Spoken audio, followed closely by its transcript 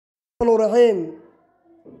الرحيم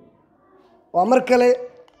ومركله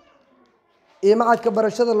معك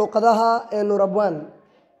كبرشة لقدها نور أبوان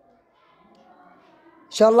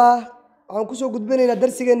إن شاء الله عنكسو قد بيننا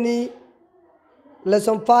درس جني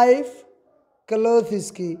lesson 5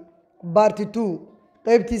 كلوثيسكي part 2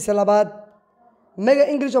 قيبتي سلابات mega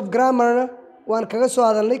English of grammar وان كغسو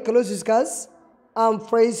هذا اللي كلوثيسكاس and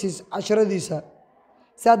phrases 10 ديسا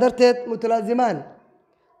سادرتت متلازمان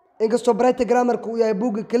إنك صبرت grammar كو يا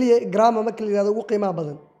بوق كلية grammar ما كلية هذا وقيمة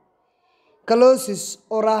بدن كلوثيس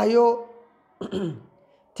أوراهيو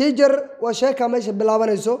تيجر وشيكا ماشي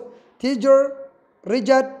بلاوانيسو تيجر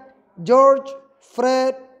ريجارد جورج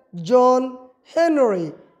فريد جون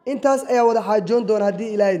هنري انتاس ايا ودا حاجون دون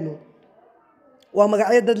هدي إلهينو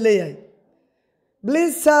ومقعية دادليهي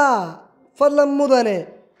بليسا فضلا مدني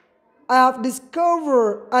I have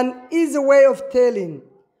discovered an easy way of telling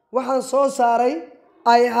وحان سو ساري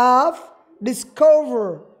I have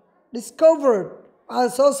discovered وحان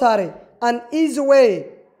سو ساري an easy way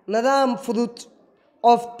نظام فضوط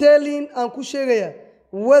of telling and كوشيغيا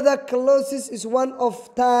whether closest is one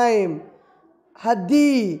of time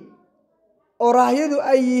هدي أراهيدو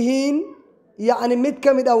أيهين يعني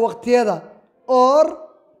متكمد أو وقت يدا or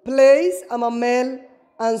place أما mail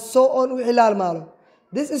and so on وحلال ماله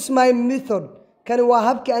this is my method كان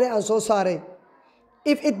واهبك أنا أن so sorry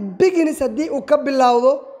if it begins هدي وكبل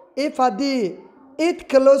لاودو if هدي it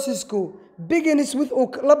closes كو begins with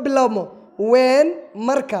وكلب لاودو when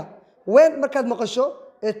مركز مقشو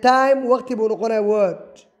a time وقت بنقولنا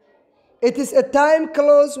word it is a time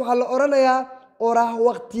close وحلا أورنا يا أوراه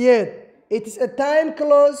وقتيات it is a time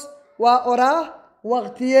close وأوراه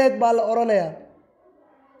وقتيات بالا أورنا يا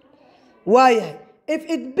وايه if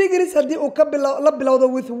it begins هدي وكبل لب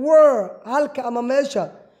لو with word هالك أما ماشى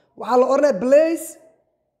وحلا أورنا place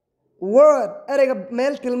word أرجع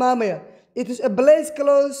ميل تلمامية it is a place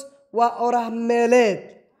close وأوراه ميلات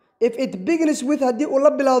if it begins with هدي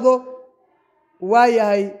ولب لو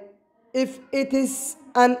وايه if it is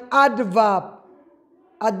an adverb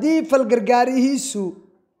هدي فالجرجاري هيسو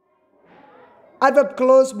adverb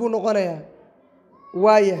clause بنقولنا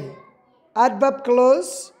وايه adverb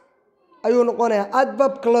clause أيون نقولنا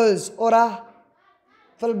adverb clause أورا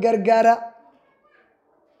فالجرجارة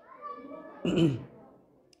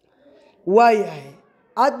وايه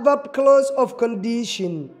adverb clause of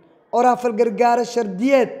condition أورا فالجرجارة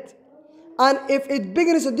شرديات and if it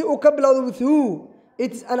begins to do with who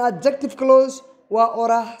it is an adjective clause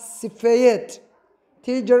وأورا صفيات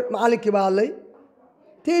teacher معلك بالله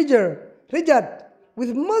teacher Richard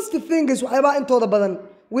with most things وحيبا انتو دا بدن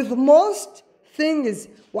with most things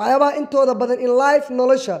وحيبا انتو دا بدن in life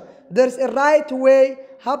knowledge there's a right way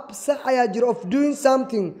hab صحيا جر of doing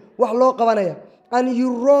something وحلو قوانيا and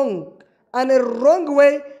you wrong and a wrong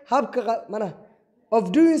way hab منا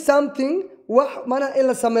of doing something وح منا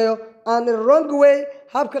إلا سميو and a wrong way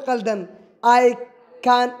hab قلدن I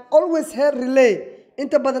can always hear relay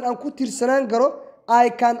انت بدن أنكو ترسنان قرو I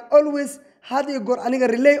can always هذا يقول أنا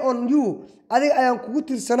rely on you هذا أيام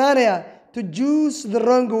كوتير سنانيا to choose the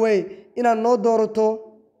wrong way إن النو دورتو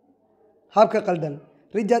هابك قلدن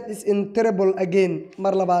Richard is in terrible again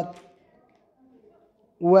مرلبات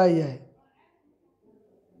وايه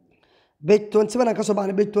بيت 27 أنا كسب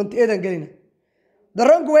عن بيت 28 قلنا the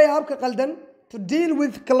wrong way هابك قلدن to deal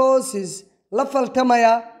with clauses لفل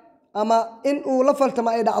تمايا أما إنه لفل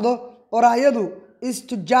تمايا دعضو ورايدو is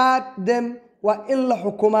to judge them وإن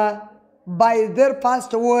الحكومة by their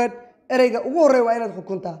first word ereyga ugu horeeya waa inaad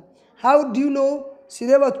xukuntaa how do you know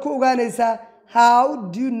sidee baad ku ogaanaysaa how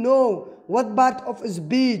do you know what part of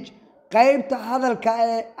speech qaybta hadalka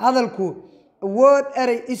ee hadalku word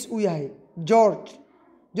erey is u yahay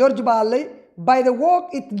George baa hadlay by the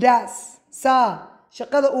work it does saa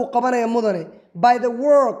shaqada uu qabanaya mudane by the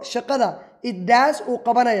work shaqada it does uu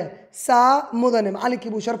qabanaya saa mudane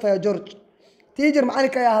macallinkii buu sharfaya George teacher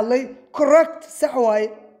macallinka ayaa hadlay correct sax waaye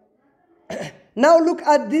now look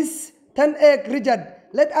at this 10 egg Richard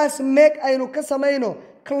let us make aynu ka samayno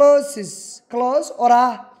clause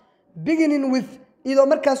ora beginning with ido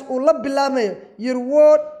markaas uu la bilaabmayo your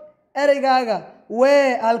word ereygaaga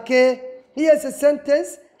where halkee here is a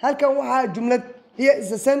sentence halkan waxa jumlad here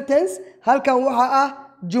is a sentence halkan waxa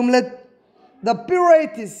jumlad the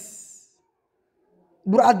pirates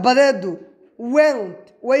burcad badeedu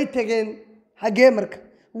went way tageen xagee marka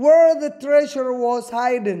where the treasure was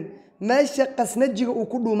hidden ماشي قسنجي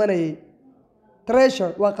وكله مناي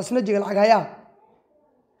treasure وقسنجي العجايا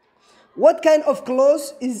what kind of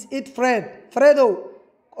clothes is it Fredo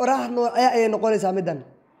راح نوعي نقول سامدن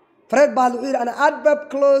Fred بالغير أنا adverb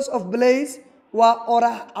clause of place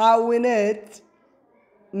وراح عاونات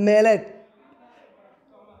ميلاد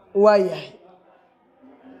وايه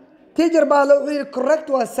teacher baa loo yiri correct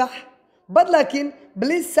waa sax but laakiin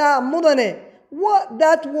please saa mudane what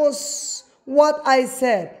that was what I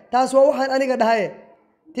said taas waa waxaan aniga dhahay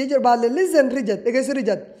teacher baa listen Richard dhegeyso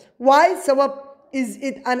Richard why sabab is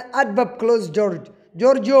it an adverb clause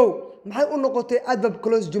Georgio maxay u noqotay adverb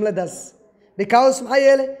clause jumladaas because maxay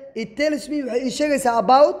yeelay it tells me waxay ii sheegaysaa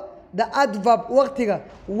about the adverb waqtiga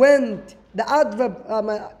went the adverb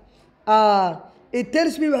it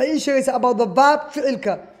tells me waxay ii sheegaysaa about the verb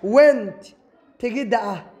ficilka went tegidda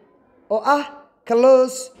oo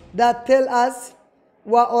clause that tell us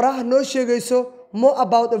waa oraah noo sheegayso more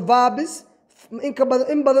about the verbs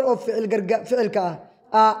in badan oo ficilka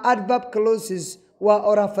adverb clauses waa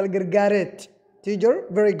oraah falgargaareed teacher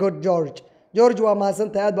very good George waa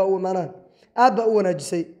mahadsantahay aad baa u imaanaan aad baa u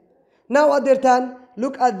wanaajisay now adeertaan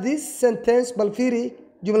look at this sentence bal fiiri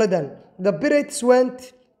jumladan the pirates went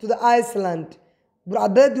to the Iceland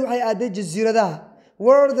burcadbadeedii waxay aaday jasiiradaha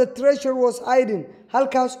where the treasure was hiding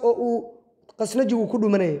halkaas oo uu qasnajigu ku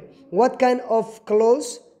dhumanayay what kind of clause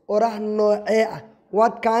oraah noocee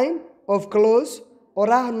what kind of clause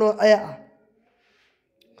oraah noocee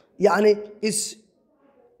يعني is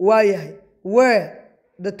waayahay where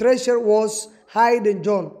the treasure was hidden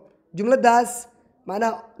John jumladaas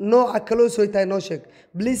macnaha nooca clause way tahay noo sheeg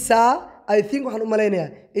please sir I think waxaan u malaynayaa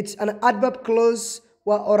it's an adverb clause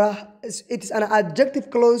waa oraah it is an adjective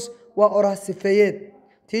clause waa oraah sifeeyeed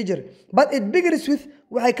teacher but it begins with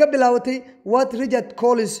waxay ka bilaabatay what Richard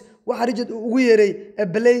calls waxa Richard ugu yeeray a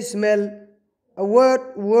place meel a word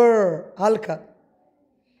were halka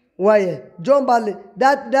waaye John Barley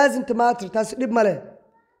that doesn't matter taas dhib male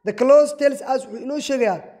the clause tells us wuxuu inoo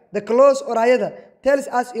sheegayaa the clause oraayada tells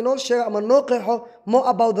us inoo sheega ama noo qeexo more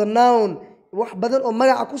about the noun wax badan oo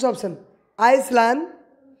magaca ku saabsan Iceland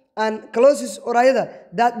and clauses oraayada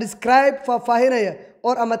that describe faahfaahinaya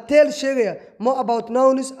or ama tell sheegaya more about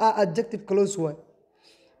nouns are adjective clause way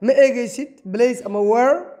ma eegaysid place ama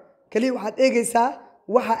where kaliya waxaad eegaysaa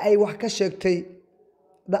waxa ay wax ka sheegtay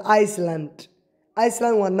the Iceland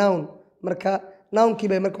waa noun marka nounkii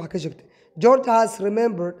bay marka wax ka sheegtay George has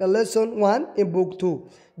remembered a lesson 1 in book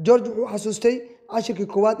 2 George wuxuu xasuustay cashirkii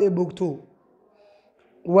koowaad ee book 2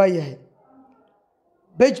 waayahay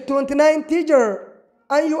page 29 teacher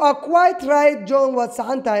and you are quite right John waad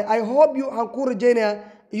saxan tahay I hope you waxaan kuu rajaynayaa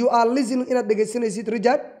you are listening inaad dhegaysanaysid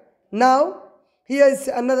Richard now here is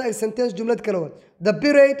another sentence jumlad kale waa the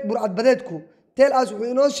pirate burcadbadeedku tell us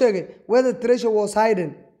wuxuu inoo sheegay where the treasure was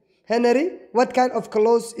hidden Henry what kind of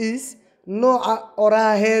clause is nooca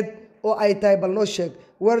oraaheed oo ay tahay bal noo sheeg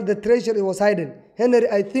where the treasure was hidden Henry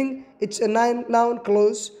I think it's a noun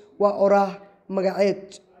clause waa oraah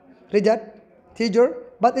magaceed Richard teacher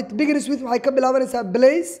but it begins with waxay ka bilaabanaysaa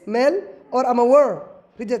place meel or ama where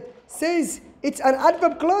Richard says it's an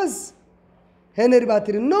adverb clause Henry baa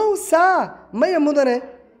tiri no sir maya mudane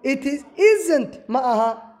it isn't ma aha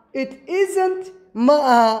it isn't ma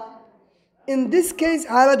aha in this case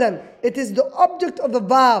xaaladan it is the object of the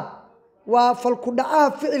verb waa falku dhacaha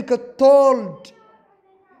ficilka told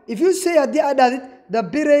if you say haddii aad dhahdid the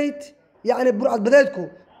pirate yacni burcadbadeedku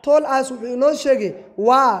told us wuxuu inoo sheegay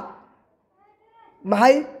waa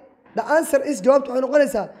maxay the answer is jawaabtu waxay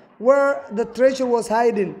noqonaysaa where the treasure was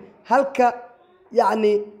hiding halka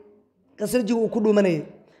yacni qasrijigu uu ku dhumanayay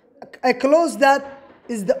a clause that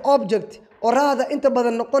is the object oraahda inta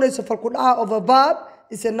badan noqonaysa falku dhacaha of a verb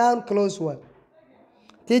is a noun clause one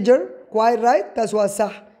teacher quite right taas waa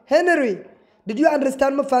sax Henry did you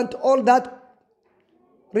understand ma fahanto all that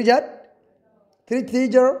Richard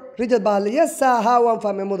teacher Richard baa yes sir ha waan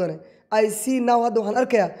fahmay mudane I see now hadda waxaan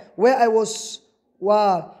arkayaa where I was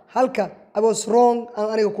waa halka I was wrong aan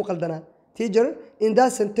aniga ku qaldanaa teacher in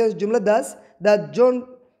that sentence jumladaas that John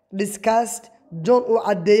discussed John uu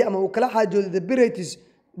cadeeyay ama uu kala xaajooday the pirates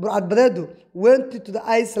burcadbadeedu went to the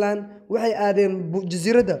Iceland waxay aadeen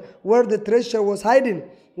jasiirada where the treasure was hiding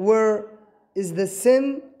where is the same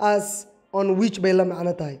as on which bay la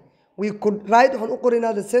macno tahay we could write waxaan u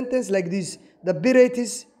qoraynaa the sentence like this the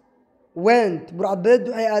pirates went burcadbadeedu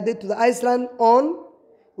waxay aadeen to the Iceland on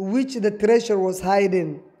which the treasure was hiding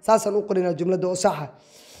saasaan u qoraynaa jumlada oo saxa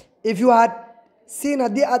if you had seen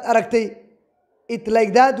haddii aad aragtay it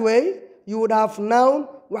like that way you would have known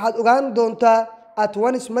waxaad ogaan doontaa at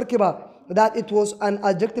once markiiba that it was an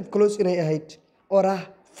adjective clause inay ahayd oraah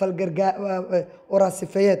oraah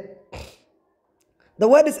sifeeyeed the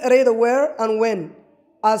words arrayda where and when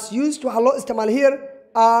as used waxaa loo isticmaalay here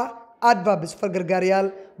are adverbs falgargaaryaal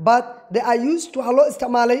but they are used waxaa loo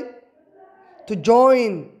isticmaalay to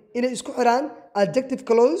join inay isku xiraan adjective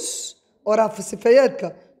clause oraah sifeeyeedka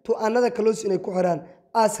to another clause inay ku xiraan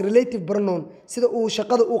as relative pronoun sida uu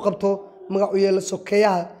shaqada uu qabto magac u yeelo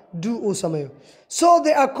sokeeyaha do uu sameeyo. So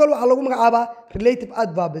they are called waxa lagu magacaabaa relative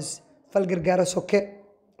adverbs falgargaara soke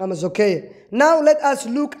ama sokeeye. Now let us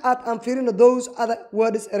look at and fiirino those other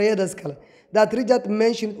words ereyadaas kale that Richard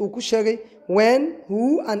mentioned uu ku sheegay when,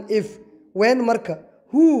 who and if. When marka,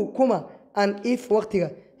 who kuma and if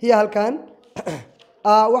waqtiga. Here halkan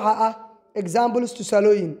waxa ah examples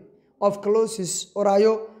tusaalooyin of clauses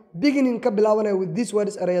orayo beginning ka bilaabanaya with these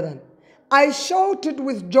words erayadan. I shouted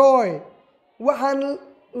with joy. Waxaan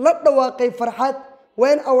la dhawaaqay farxad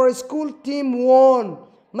when our school team won.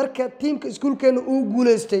 Marka teamka iskuulkeena uu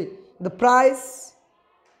guuleystay the prize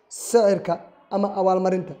sicirka ama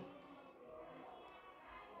abaalmarinta.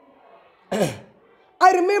 I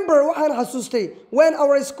remember waxaan xasuustay when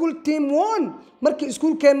our school team won. Markii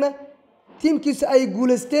iskuulkeena teamkiisa ay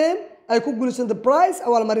guuleysteen ay ku guuleysteen the prize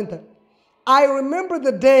abaalmarinta. I remember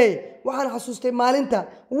the day waxaan xasuustay maalinta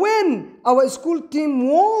when our school team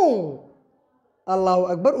won. Allahu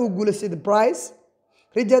Akbar uu guuleystay the prize.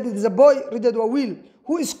 Richard is a boy. Richard waa wiil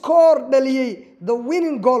who scored dhaliyay the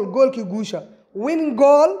winning goal goolkii guusha. Winning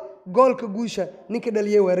goal goolka guusha ninka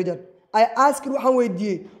dhaliyay waa Richard. I asked waxaan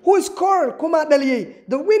weydiiyey who scored kuma dhaliyay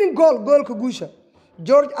the winning goal goolka guusha.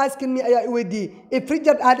 George asked me ayaa weydiiyey if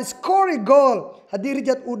Richard had scored a goal haddii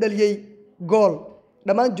Richard uu dhaliyay goal.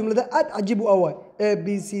 Dhammaan jumlada aad cajiib u ah A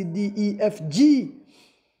B C D E F G.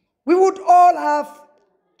 We would all have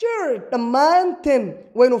cheered dhammaanteen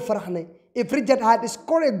waynu faraxnay if Richard had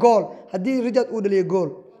scored a goal haddii Richard uu dhaliyay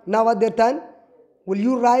goal. Now at that time will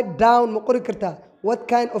you write down ma qori kartaa what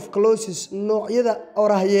kind of clauses noocyada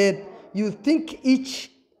orahayeed you think each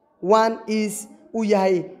one is uu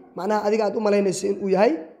yahay macnaha adiga aad u malaynayso in uu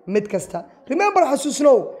yahay mid kasta. Remember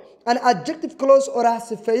xasuusnow an adjective clause orah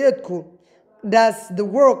sifeeyadku does the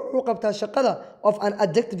work uu qabtaa shaqada of an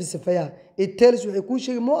adjective sifeeyaha. It tells waxay kuu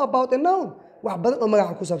sheegi more about a noun wax badan oo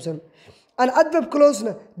magaca ku saabsan. An adverb clause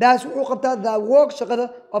na does wuxuu qabtaa the work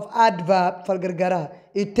shaqada of adverb falgargaaraha.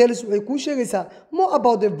 It tells waxay kuu sheegaysaa more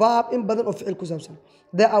about the verb in badan oo ficil ku saabsan.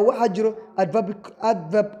 There are waxaa jiro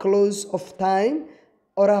adverb clause of time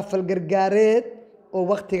oraha falgargaareed oo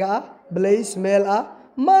waqtiga ah place meel ah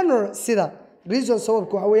manner sida reason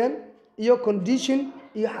sababku waxa weeyaan iyo condition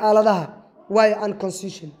iyo xaaladaha why and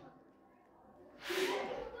condition.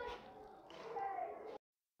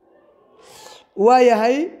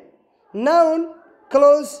 waayahay noun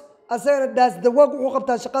clause asagana does the work wuxuu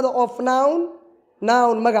qabtaa shaqada of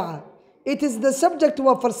noun magaca. It is the subject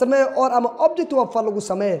waa farsameeye or ama object waa fal lagu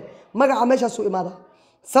sameeye magaca meeshaas u imaada.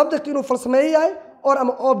 Subject inuu farsameeye yahay or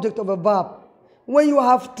ama object of a verb. When you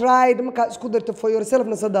have tried marka isku dayto for yourself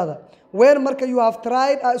nasadaada. When marka you have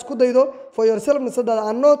tried isku daydo for yourself nasadaada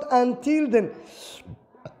and not until then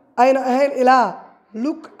ayna ahayn ilaa.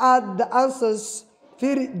 Look at the answers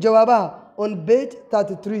fiiri jawaabaha on page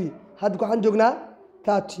 33. hadda waxaan joognaa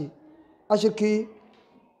 30 cashirkii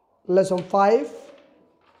lesson 5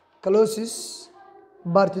 clauses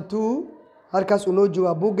part 2 halkaas uu noo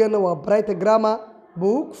joogaa buuggeena waa bright grammar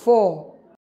book 4.